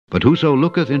But whoso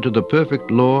looketh into the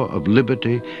perfect law of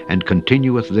liberty, and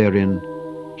continueth therein,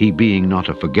 he being not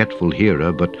a forgetful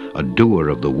hearer, but a doer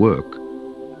of the work,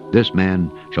 this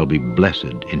man shall be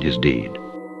blessed in his deed.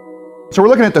 So we're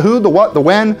looking at the who, the what, the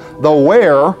when, the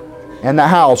where, and the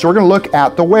how. So we're going to look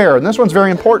at the where, and this one's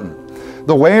very important.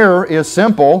 The where is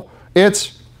simple.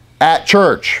 It's at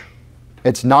church.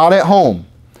 It's not at home.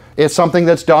 It's something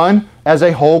that's done as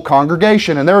a whole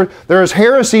congregation. And there is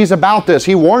heresies about this.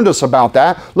 He warned us about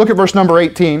that. Look at verse number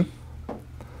 18.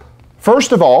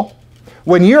 First of all,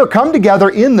 when ye are come together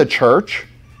in the church,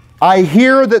 I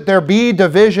hear that there be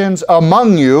divisions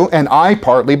among you, and I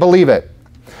partly believe it.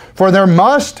 For there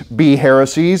must be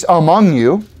heresies among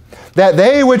you, that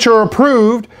they which are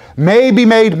approved may be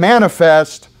made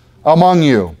manifest among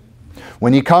you.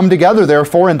 When ye come together,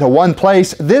 therefore, into one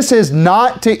place, this is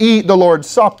not to eat the Lord's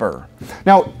Supper.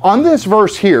 Now, on this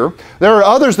verse here, there are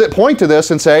others that point to this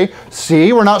and say,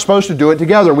 see, we're not supposed to do it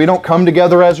together. We don't come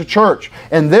together as a church.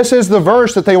 And this is the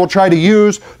verse that they will try to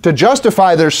use to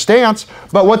justify their stance.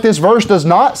 But what this verse does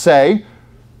not say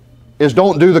is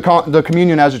don't do the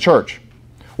communion as a church.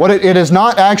 It is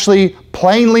not actually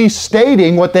plainly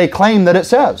stating what they claim that it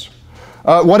says.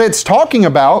 What it's talking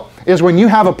about is when you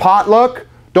have a potluck,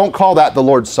 don't call that the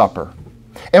Lord's Supper.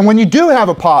 And when you do have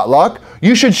a potluck,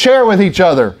 you should share with each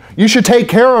other. You should take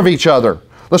care of each other.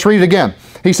 Let's read it again.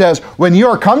 He says, when you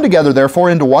are come together, therefore,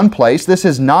 into one place, this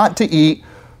is not to eat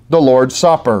the Lord's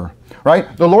Supper.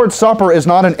 Right? The Lord's Supper is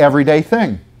not an everyday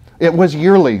thing. It was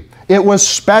yearly. It was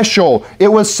special. It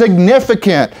was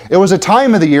significant. It was a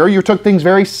time of the year you took things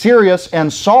very serious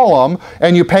and solemn,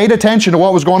 and you paid attention to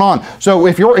what was going on. So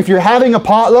if you're having a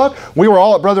potluck, we were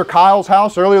all at Brother Kyle's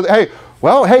house earlier. Hey,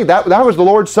 that was the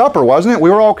Lord's Supper, wasn't it? We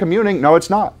were all communing. No, it's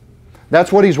not.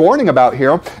 That's what he's warning about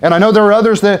here. And I know there are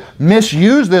others that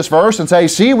misuse this verse and say,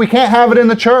 see, we can't have it in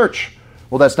the church.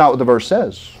 Well, that's not what the verse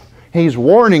says. He's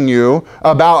warning you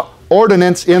about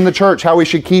ordinance in the church, how we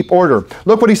should keep order.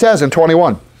 Look what he says in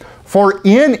 21. For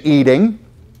in eating,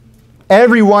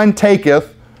 everyone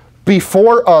taketh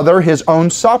before other his own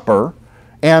supper,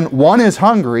 and one is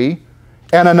hungry,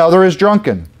 and another is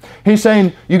drunken. He's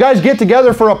saying, you guys get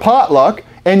together for a potluck,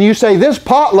 and you say, this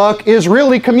potluck is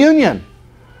really communion.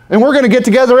 And we're going to get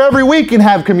together every week and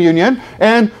have communion,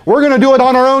 and we're going to do it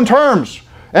on our own terms.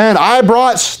 And I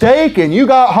brought steak, and you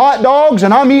got hot dogs,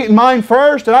 and I'm eating mine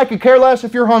first, and I could care less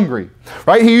if you're hungry.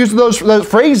 Right? He used those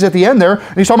phrases at the end there,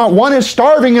 and he's talking about one is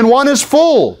starving and one is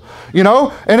full. You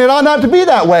know, and it ought not to be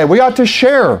that way. We ought to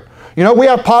share. You know, we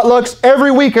have potlucks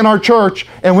every week in our church,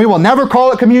 and we will never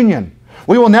call it communion.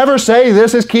 We will never say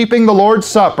this is keeping the Lord's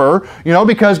Supper, you know,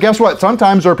 because guess what?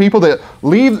 Sometimes there are people that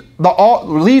leave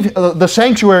the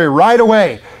sanctuary right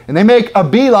away, and they make a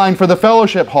beeline for the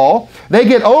fellowship hall. They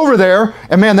get over there,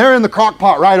 and man, they're in the crock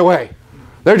pot right away.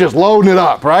 They're just loading it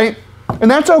up, right? And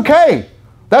that's okay.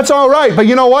 That's all right. But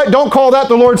you know what? Don't call that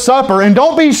the Lord's Supper, and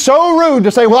don't be so rude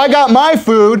to say, well, I got my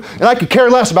food, and I could care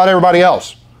less about everybody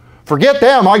else. Forget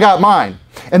them, I got mine.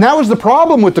 And that was the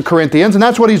problem with the Corinthians, and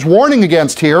that's what he's warning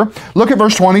against here. Look at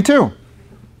verse 22.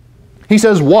 He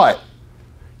says, what?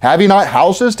 Have ye not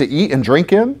houses to eat and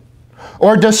drink in?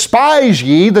 Or despise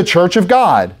ye the church of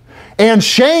God, and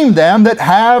shame them that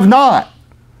have not?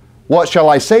 What shall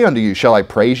I say unto you? Shall I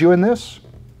praise you in this?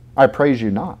 I praise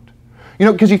you not. You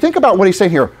know, because you think about what he's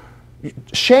saying here.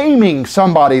 Shaming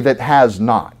somebody that has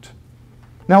not.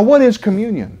 Now, what is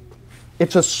communion?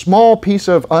 It's a small piece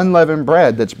of unleavened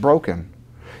bread that's broken.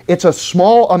 It's a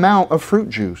small amount of fruit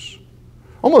juice.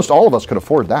 Almost all of us could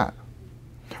afford that.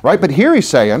 Right? But here he's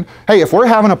saying, hey, if we're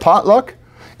having a potluck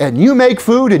and you make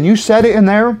food and you set it in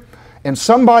there and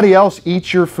somebody else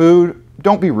eats your food,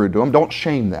 don't be rude to them. Don't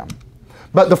shame them.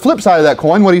 But the flip side of that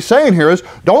coin, what he's saying here is,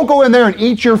 don't go in there and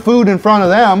eat your food in front of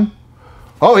them.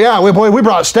 Oh yeah, we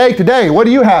brought steak today. What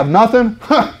do you have? Nothing?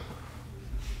 Huh.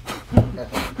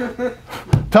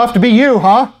 Tough to be you,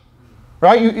 huh?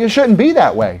 Right? It shouldn't be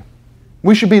that way.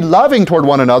 We should be loving toward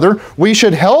one another. We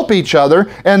should help each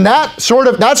other. And that's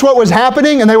what was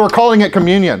happening, and they were calling it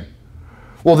communion.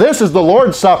 Well, this is the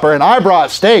Lord's Supper, and I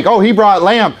brought steak. Oh, he brought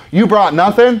lamb. You brought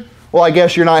nothing? Well, I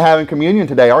guess you're not having communion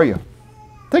today, are you?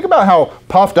 Think about how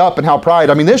puffed up and how pride.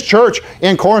 I mean, this church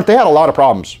in Corinth, they had a lot of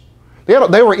problems.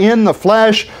 They were in the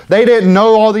flesh. They didn't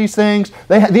know all these things.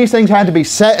 These things had to be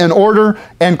set in order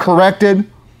and corrected.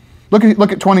 Look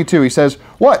at 22. He says,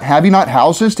 what? Have ye not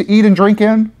houses to eat and drink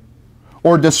in?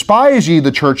 Or despise ye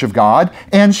the church of God,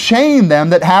 and shame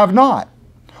them that have not?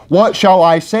 What shall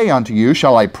I say unto you?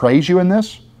 Shall I praise you in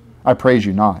this? I praise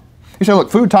you not. He said,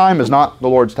 look, food time is not the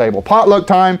Lord's table. Potluck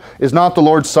time is not the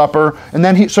Lord's Supper. And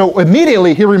then so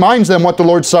immediately he reminds them what the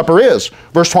Lord's Supper is.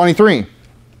 Verse 23.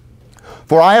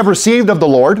 For I have received of the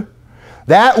Lord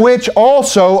that which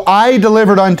also I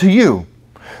delivered unto you,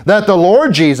 that the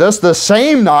Lord Jesus, the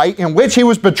same night in which he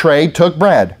was betrayed, took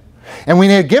bread. And when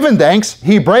he had given thanks,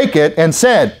 he brake it and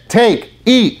said, Take,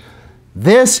 eat,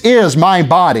 this is my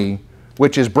body,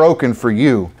 which is broken for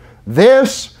you.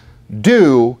 This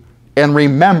do in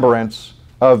remembrance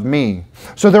of me.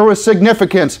 So there was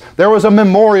significance. There was a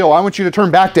memorial. I want you to turn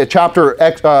back to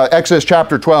Exodus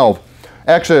chapter 12.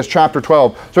 Exodus chapter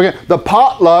 12. So again, the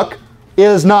potluck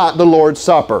is not the Lord's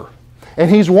Supper.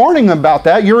 And he's warning them about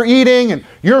that. You're eating and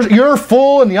you're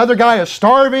full and the other guy is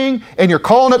starving and you're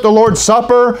calling it the Lord's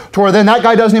Supper to where then that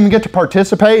guy doesn't even get to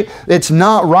participate. It's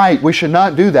not right. We should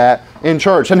not do that in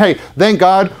church. And hey, thank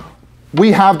God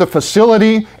we have the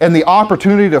facility and the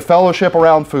opportunity to fellowship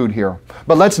around food here.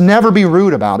 But let's never be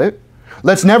rude about it.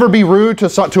 Let's never be rude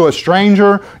to a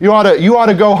stranger. You ought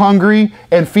to go hungry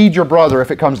and feed your brother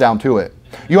if it comes down to it.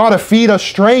 You ought to feed a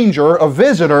stranger, a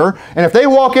visitor, and if they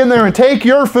walk in there and take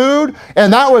your food,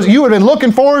 and you had been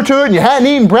looking forward to it, and you hadn't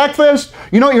eaten breakfast,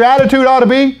 you know what your attitude ought to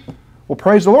be? Well,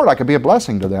 praise the Lord, I could be a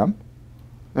blessing to them,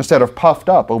 instead of puffed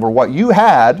up over what you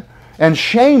had and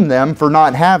shame them for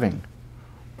not having.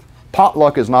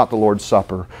 Potluck is not the Lord's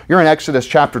Supper. You're in Exodus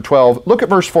chapter 12. Look at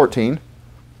verse 14.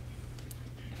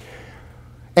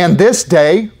 And this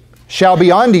day shall be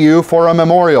unto you for a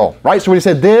memorial. Right? So when he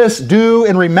said, this do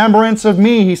in remembrance of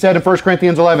me, he said in 1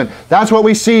 Corinthians 11. That's what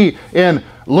we see in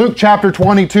Luke chapter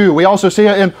 22. We also see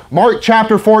it in Mark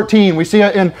chapter 14. We see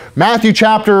it in Matthew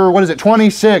chapter,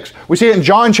 26. We see it in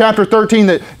John chapter 13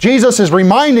 that Jesus is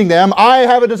reminding them, I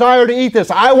have a desire to eat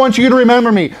this. I want you to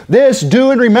remember me. This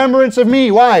do in remembrance of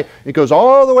me. Why? It goes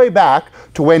all the way back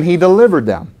to when he delivered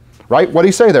them. Right? What did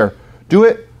he say there? Do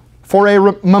it for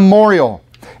a memorial.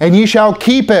 And ye shall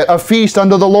keep it a feast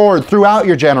unto the Lord throughout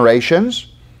your generations,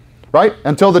 right?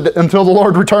 Until the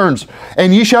Lord returns.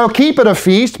 And ye shall keep it a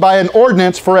feast by an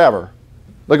ordinance forever.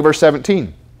 Look at verse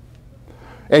 17.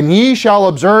 And ye shall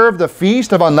observe the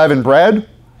feast of unleavened bread,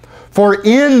 for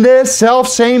in this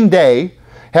selfsame day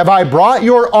have I brought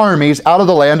your armies out of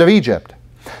the land of Egypt.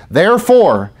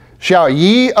 Therefore shall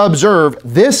ye observe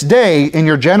this day in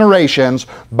your generations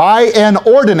by an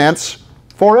ordinance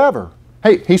forever.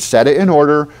 Hey, he set it in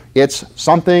order. It's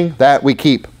something that we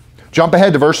keep. Jump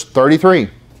ahead to verse 33.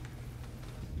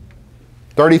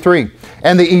 33.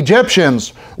 And the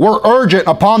Egyptians were urgent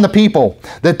upon the people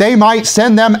that they might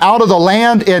send them out of the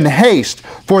land in haste,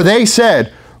 for they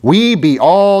said, We be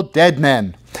all dead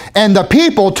men. And the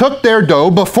people took their dough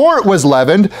before it was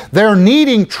leavened, their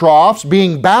kneading troughs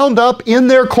being bound up in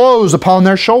their clothes upon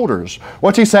their shoulders.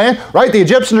 What's he saying? Right? The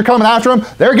Egyptians are coming after them.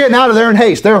 They're getting out of there in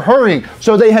haste. They're hurrying.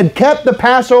 So they had kept the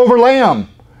Passover lamb.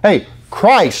 Hey,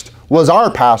 Christ was our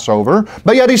Passover,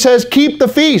 but yet he says, keep the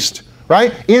feast.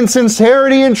 Right? In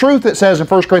sincerity and truth, it says in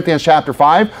 1 Corinthians chapter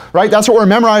 5. Right? That's what we're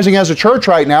memorizing as a church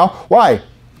right now. Why?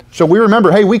 So we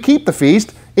remember, hey, we keep the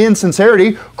feast in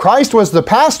sincerity. Christ was the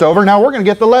Passover. Now we're going to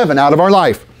get the leaven out of our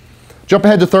life. Jump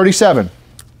ahead to 37.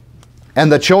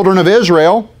 And the children of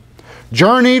Israel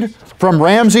journeyed from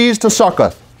Ramses to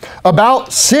Succoth,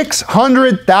 about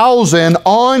 600,000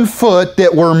 on foot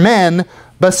that were men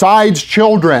besides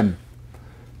children.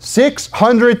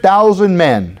 600,000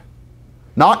 men,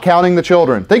 not counting the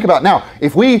children. Think about it. Now,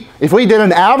 if we did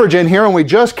an average in here and we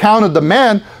just counted the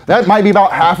men, that might be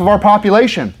about half of our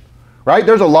population. Right?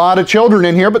 There's a lot of children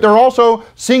in here, but there are also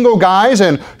single guys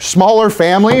and smaller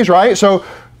families, right? So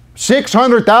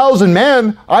 600,000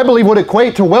 men, I believe, would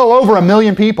equate to well over 1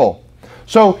 million people.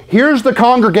 So here's the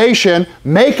congregation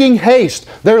making haste.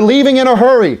 They're leaving in a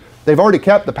hurry. They've already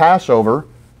kept the Passover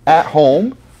at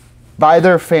home by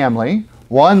their family,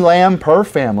 one lamb per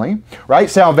family, right?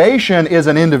 Salvation is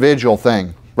an individual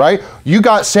thing. Right? You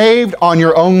got saved on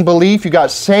your own belief. You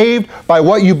got saved by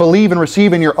what you believe and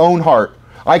receive in your own heart.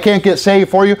 I can't get saved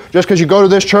for you. Just because you go to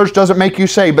this church doesn't make you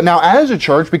saved. But now as a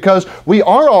church, because we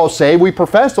are all saved, we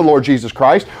profess the Lord Jesus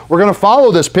Christ, we're going to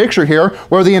follow this picture here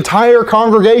where the entire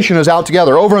congregation is out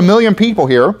together. Over 1 million people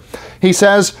here. He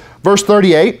says, verse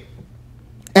 38,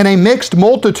 And a mixed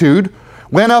multitude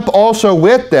went up also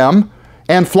with them,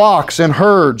 and flocks and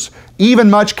herds, even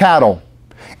much cattle.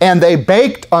 And they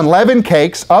baked unleavened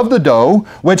cakes of the dough,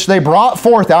 which they brought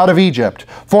forth out of Egypt.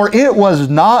 For it was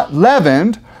not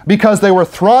leavened, because they were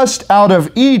thrust out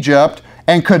of Egypt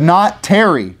and could not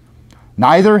tarry.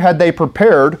 Neither had they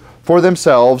prepared for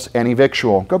themselves any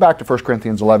victual. Go back to 1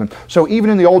 Corinthians 11. So even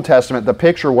in the Old Testament, the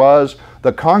picture was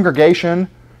the congregation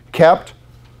kept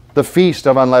the feast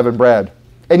of unleavened bread.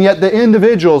 And yet the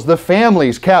individuals, the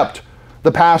families, kept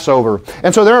the Passover.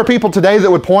 And so there are people today that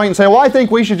would point and say, well, I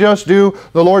think we should just do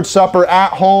the Lord's Supper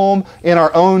at home in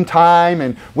our own time,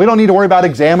 and we don't need to worry about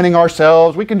examining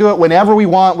ourselves. We can do it whenever we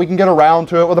want. We can get around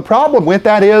to it. Well, the problem with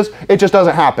that is it just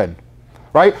doesn't happen,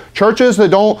 right? Churches that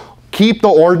don't keep the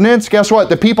ordinance, guess what?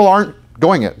 The people aren't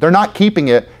doing it. They're not keeping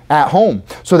it at home.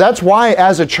 So that's why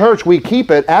as a church we keep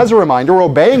it as a reminder. We're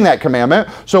obeying that commandment.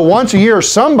 So once a year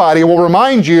somebody will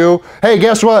remind you, hey,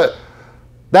 guess what?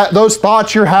 Those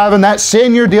thoughts you're having, that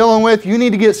sin you're dealing with, you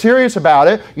need to get serious about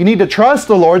it. You need to trust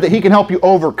the Lord that He can help you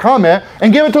overcome it,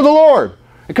 and give it to the Lord.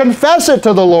 Confess it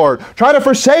to the Lord. Try to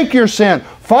forsake your sin.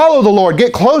 Follow the Lord.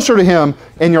 Get closer to Him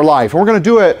in your life. And we're going to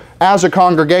do it as a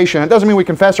congregation. It doesn't mean we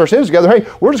confess our sins together. Hey,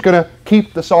 we're just going to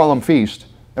keep the solemn feast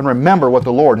and remember what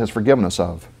the Lord has forgiven us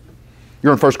of.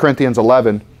 You're in 1 Corinthians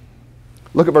 11.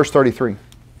 Look at verse 33.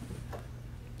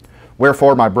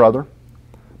 Wherefore, my brethren,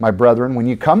 when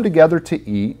you come together to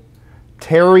eat,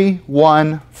 tarry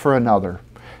one for another.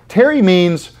 Tarry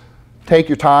means take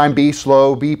your time, be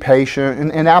slow, be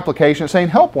patient. In application, it's saying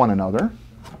help one another.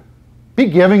 Be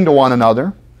giving to one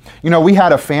another. You know, we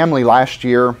had a family last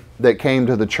year that came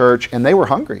to the church, and they were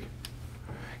hungry.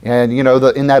 And you know,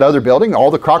 in that other building, all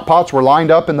the crock pots were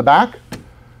lined up in the back.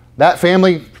 That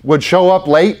family would show up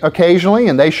late occasionally,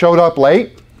 and they showed up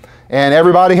late. And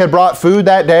everybody had brought food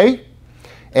that day.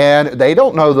 And they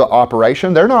don't know the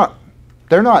operation. They're not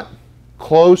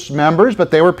close members,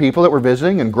 but they were people that were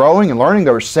visiting and growing and learning.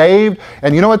 They were saved.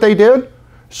 And you know what they did?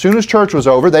 As soon as church was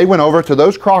over, they went over to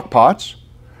those crock pots.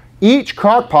 Each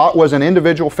crock pot was an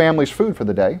individual family's food for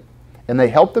the day. And they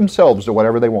helped themselves to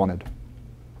whatever they wanted.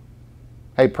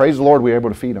 Hey, praise the Lord, we were able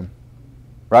to feed them.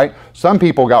 Right? Some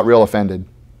people got real offended.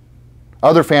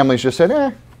 Other families just said,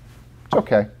 it's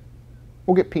okay.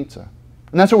 We'll get pizza.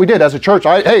 And that's what we did as a church.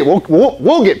 Hey,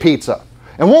 we'll get pizza.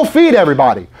 And we'll feed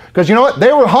everybody. Because you know what?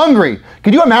 They were hungry.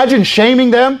 Could you imagine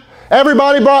shaming them?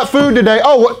 Everybody brought food today.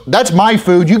 Oh, that's my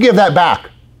food. You give that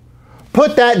back.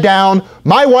 Put that down.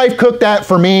 My wife cooked that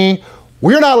for me.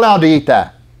 We're not allowed to eat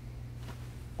that.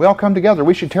 We all come together.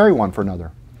 We should tarry one for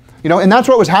another. You know, and that's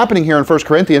what was happening here in 1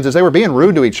 Corinthians is they were being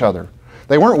rude to each other.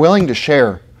 They weren't willing to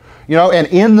share. You know, and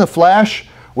in the flesh,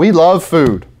 we love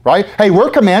food, right? Hey, we're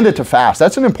commanded to fast.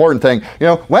 That's an important thing. You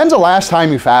know, when's the last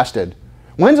time you fasted?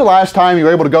 When's the last time you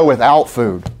were able to go without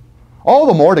food? All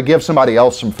the more to give somebody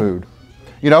else some food.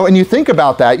 You know, and you think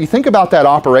about that. You think about that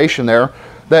operation there,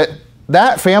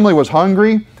 that family was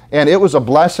hungry, and it was a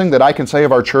blessing that I can say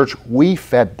of our church, we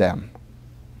fed them.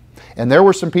 And there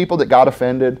were some people that got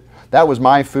offended. That was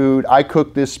my food. I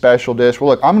cooked this special dish. Well,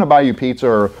 look, I'm going to buy you pizza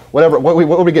or whatever. What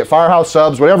we get? Firehouse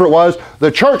subs, whatever it was.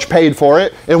 The church paid for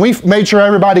it, and we made sure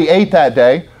everybody ate that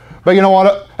day. But you know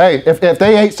what? Hey, if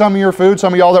they ate some of your food,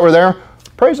 some of y'all that were there,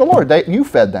 praise the Lord. You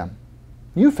fed them.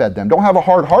 You fed them. Don't have a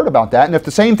hard heart about that. And if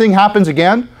the same thing happens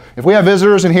again, if we have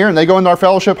visitors in here and they go into our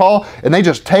fellowship hall and they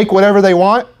just take whatever they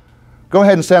want, go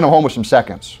ahead and send them home with some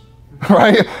seconds.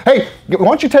 Right? Hey, why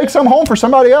don't you take some home for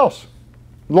somebody else?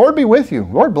 Lord be with you.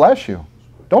 Lord bless you.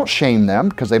 Don't shame them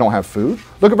because they don't have food.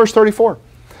 Look at verse 34.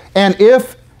 And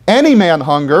if any man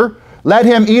hunger, let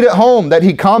him eat at home, that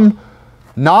he come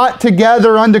not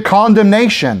together unto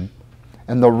condemnation.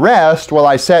 And the rest will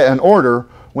I set in order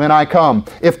when I come.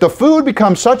 If the food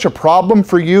becomes such a problem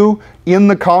for you in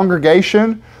the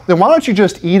congregation, then why don't you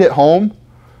just eat at home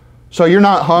so you're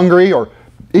not hungry or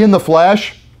in the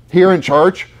flesh here in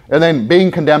church, and then being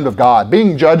condemned of God,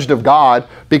 being judged of God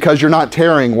because you're not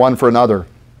tarrying one for another.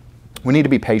 We need to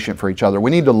be patient for each other. We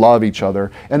need to love each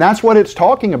other. And that's what it's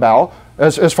talking about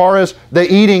as far as the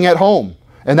eating at home.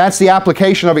 And that's the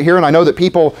application of it here, and I know that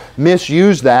people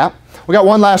misuse that. We got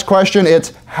one last question.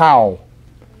 It's how?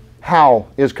 How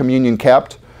is communion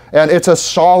kept? And it's a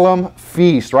solemn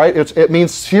feast, right? It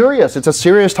means serious. It's a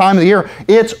serious time of the year.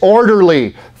 It's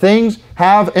orderly. Things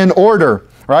have an order.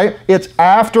 Right? It's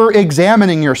after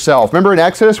examining yourself. Remember in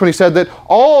Exodus when he said that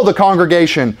all the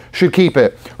congregation should keep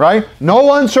it, right?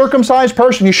 No uncircumcised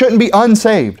person, you shouldn't be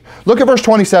unsaved. Look at verse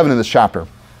 27 in this chapter.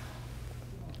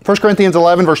 1 Corinthians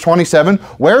 11, verse 27,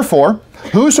 wherefore,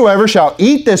 whosoever shall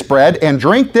eat this bread and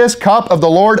drink this cup of the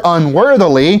Lord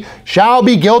unworthily shall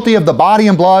be guilty of the body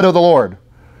and blood of the Lord.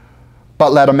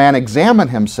 But let a man examine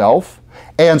himself,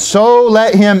 and so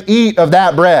let him eat of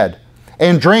that bread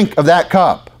and drink of that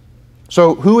cup.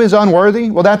 So who is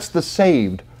unworthy? Well, that's the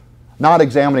saved, not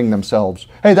examining themselves.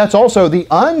 Hey, that's also the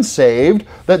unsaved,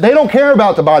 that they don't care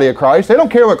about the body of Christ. They don't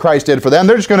care what Christ did for them.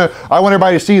 They're just going to, I want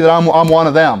everybody to see that I'm one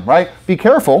of them, right? Be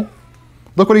careful.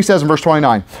 Look what he says in verse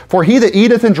 29. For he that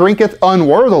eateth and drinketh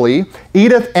unworthily,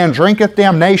 eateth and drinketh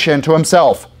damnation to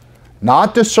himself,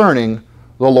 not discerning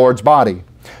the Lord's body.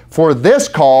 For this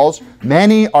cause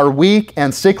many are weak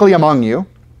and sickly among you,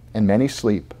 and many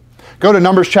sleep. Go to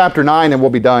Numbers chapter 9 and we'll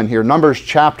be done here. Numbers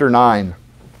chapter 9.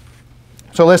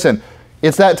 So listen,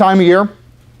 it's that time of year.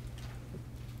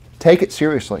 Take it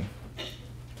seriously.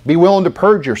 Be willing to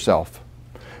purge yourself.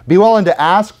 Be willing to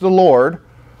ask the Lord,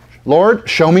 Lord,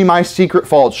 show me my secret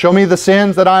faults. Show me the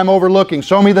sins that I'm overlooking.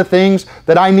 Show me the things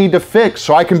that I need to fix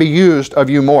so I can be used of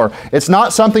you more. It's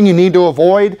not something you need to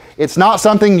avoid. It's not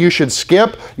something you should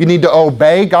skip. You need to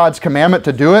obey God's commandment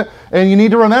to do it. And you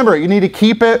need to remember it. You need to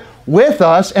keep it with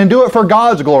us and do it for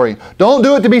God's glory. Don't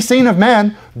do it to be seen of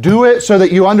men. Do it so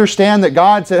that you understand that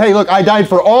God said, hey, look, I died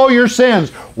for all your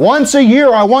sins. Once a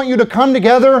year, I want you to come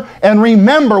together and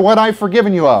remember what I've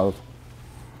forgiven you of.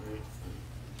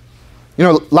 You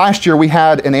know, last year we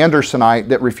had an andersonite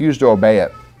that refused to obey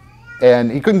it. And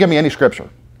he couldn't give me any scripture.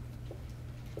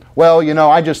 Well, you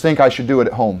know, I just think I should do it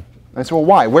at home. I said, well,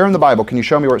 why? Where in the Bible can you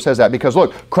show me where it says that? Because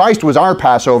look, Christ was our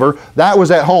Passover. That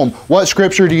was at home. What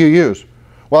scripture do you use?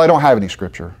 Well, I don't have any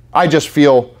scripture. I just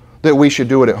feel that we should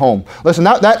do it at home. Listen,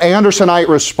 that andersonite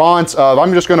response of,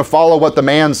 I'm just going to follow what the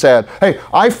man said. Hey,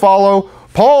 I follow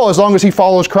Paul as long as he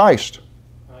follows Christ.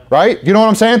 Right? You know what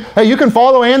I'm saying? Hey, you can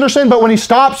follow Anderson, but when he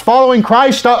stops following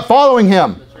Christ, stop following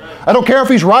him. I don't care if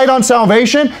he's right on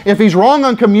salvation. If he's wrong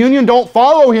on communion, don't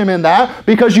follow him in that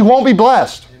because you won't be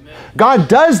blessed. God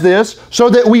does this so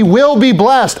that we will be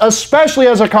blessed, especially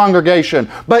as a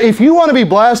congregation. But if you want to be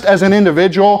blessed as an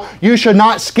individual, you should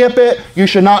not skip it. You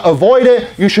should not avoid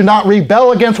it. You should not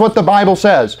rebel against what the Bible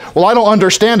says. Well, I don't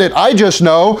understand it. I just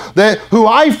know that who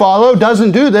I follow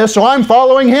doesn't do this, so I'm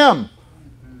following him.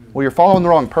 Well, you're following the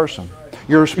wrong person.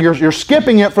 You're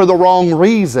skipping it for the wrong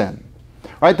reason.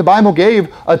 Right? The Bible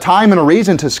gave a time and a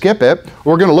reason to skip it.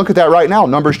 We're going to look at that right now.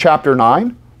 Numbers chapter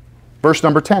 9, verse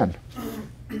number 10.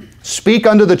 Speak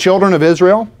unto the children of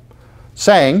Israel,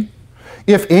 saying,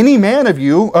 if any man of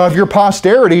you, of your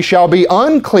posterity, shall be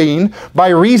unclean by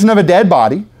reason of a dead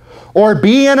body, or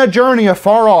be in a journey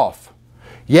afar off,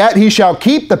 yet he shall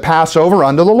keep the Passover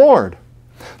unto the Lord.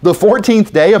 The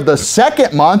 14th day of the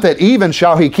second month at even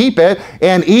shall he keep it,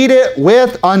 and eat it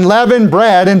with unleavened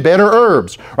bread and bitter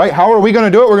herbs. Right? How are we going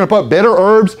to do it? We're going to put bitter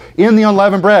herbs in the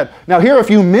unleavened bread. Now here,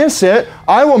 if you miss it,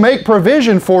 I will make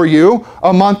provision for you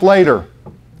a month later.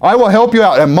 I will help you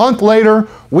out. A month later,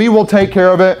 we will take care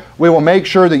of it. We will make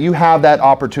sure that you have that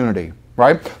opportunity.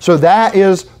 Right? So that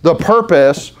is the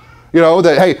purpose, you know,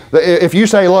 that, hey, if you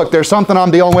say, look, there's something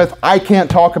I'm dealing with, I can't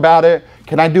talk about it.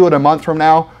 Can I do it a month from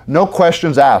now? No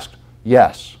questions asked.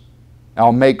 Yes.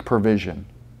 I'll make provision.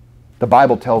 The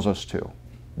Bible tells us to.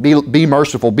 Be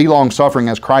merciful, be long-suffering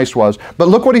as Christ was. But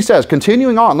look what he says.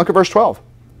 Continuing on, look at verse 12.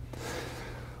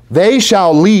 They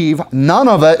shall leave none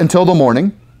of it until the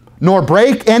morning, nor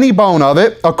break any bone of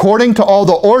it. According to all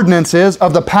the ordinances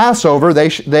of the Passover,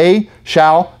 they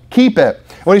shall keep it.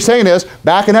 What he's saying is,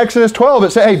 back in Exodus 12,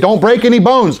 it said, hey, don't break any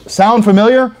bones. Sound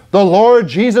familiar? The Lord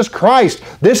Jesus Christ.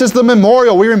 This is the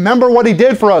memorial. We remember what he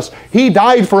did for us. He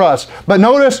died for us. But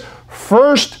notice,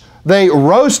 first they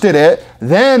roasted it,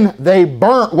 then they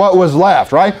burnt what was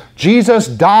left, right? Jesus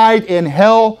died in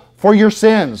hell for your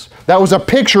sins. That was a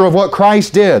picture of what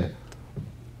Christ did.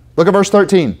 Look at verse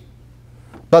 13.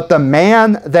 But the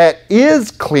man that is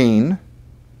clean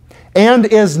and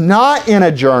is not in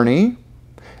a journey,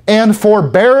 and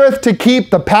forbeareth to keep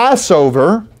the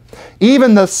Passover,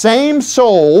 even the same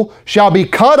soul shall be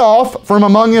cut off from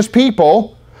among his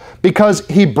people, because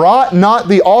he brought not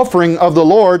the offering of the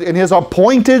Lord in his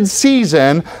appointed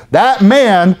season. That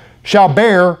man shall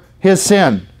bear his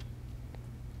sin.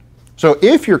 So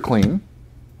if you're clean,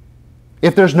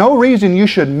 if there's no reason you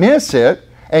should miss it,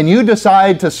 and you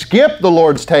decide to skip the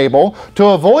Lord's table to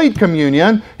avoid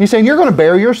communion, he's saying you're going to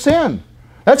bear your sin.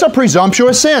 That's a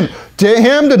presumptuous sin. To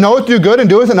him to know it to do good and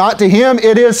doeth it not, to him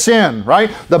it is sin,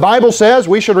 right? The Bible says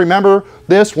we should remember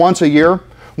this once a year.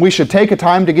 We should take a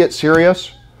time to get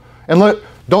serious. And look,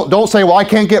 don't say, well, I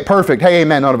can't get perfect. Hey,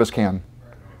 amen, none of us can.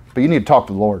 But you need to talk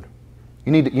to the Lord.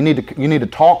 You need to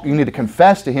talk, you need to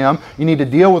confess to him. You need to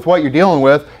deal with what you're dealing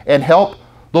with and help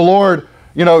the Lord,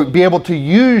 you know, be able to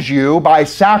use you by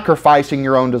sacrificing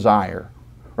your own desire.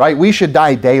 Right? We should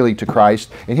die daily to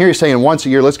Christ. And here he's saying once a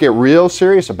year, let's get real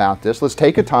serious about this. Let's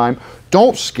take a time.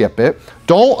 Don't skip it.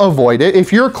 Don't avoid it.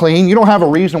 If you're clean, you don't have a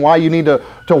reason why you need to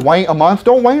wait a month.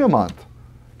 Don't wait a month.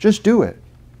 Just do it.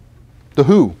 The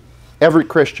who? Every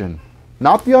Christian.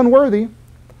 Not the unworthy.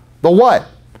 The what?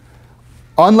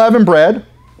 Unleavened bread,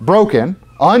 broken,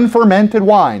 unfermented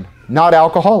wine, not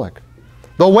alcoholic.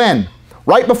 The when?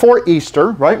 Right before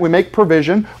Easter, right? We make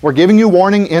provision. We're giving you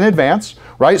warning in advance,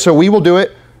 right? So we will do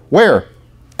it where?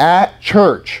 At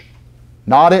church,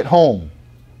 not at home.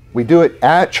 We do it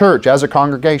at church as a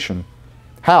congregation.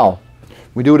 How?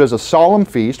 We do it as a solemn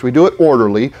feast. We do it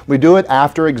orderly. We do it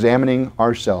after examining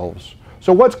ourselves.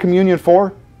 So what's communion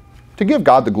for? To give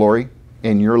God the glory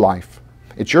in your life.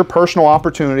 It's your personal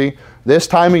opportunity this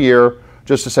time of year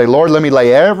just to say, Lord, let me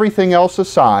lay everything else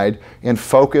aside and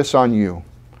focus on you.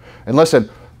 And listen,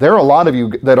 there are a lot of you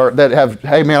that have,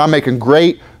 hey man, I'm making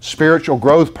great spiritual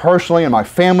growth personally and my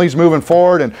family's moving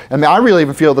forward, and I really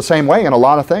even feel the same way in a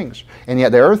lot of things. And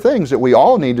yet there are things that we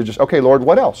all need to just, okay, Lord,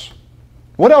 what else?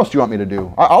 What else do you want me to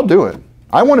do? I'll do it.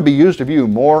 I want to be used of you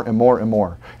more and more and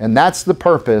more. And that's the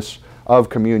purpose of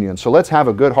communion. So let's have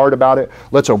a good heart about it.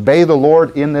 Let's obey the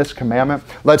Lord in this commandment.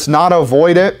 Let's not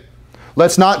avoid it.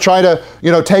 Let's not try to,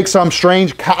 take some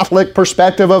strange Catholic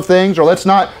perspective of things, or let's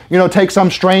not, take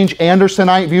some strange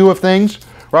Andersonite view of things,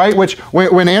 right? Which,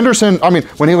 when Anderson,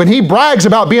 when he brags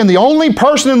about being the only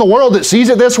person in the world that sees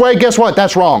it this way, guess what?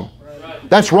 That's wrong.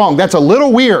 That's wrong. That's a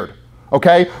little weird,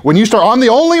 okay? When you start, I'm the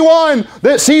only one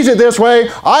that sees it this way.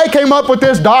 I came up with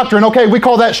this doctrine. Okay, we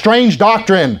call that strange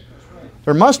doctrine.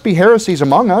 There must be heresies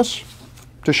among us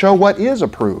to show what is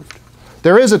approved.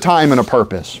 There is a time and a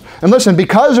purpose. And listen,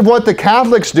 because of what the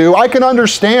Catholics do, I can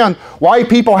understand why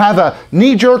people have a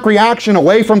knee-jerk reaction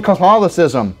away from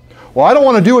Catholicism. Well, I don't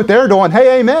want to do what they're doing.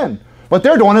 Hey, amen. What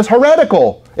they're doing is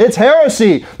heretical. It's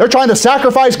heresy. They're trying to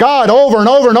sacrifice God over and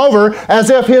over and over as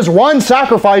if His one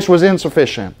sacrifice was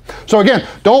insufficient. So again,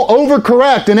 don't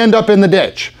overcorrect and end up in the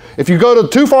ditch. If you go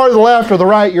too far to the left or the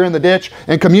right, you're in the ditch.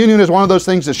 And communion is one of those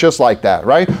things that's just like that,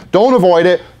 right? Don't avoid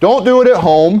it. Don't do it at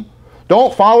home.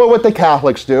 Don't follow what the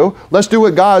Catholics do. Let's do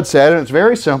what God said, and it's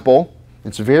very simple.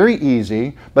 It's very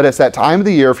easy, but it's that time of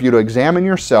the year for you to examine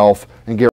yourself and get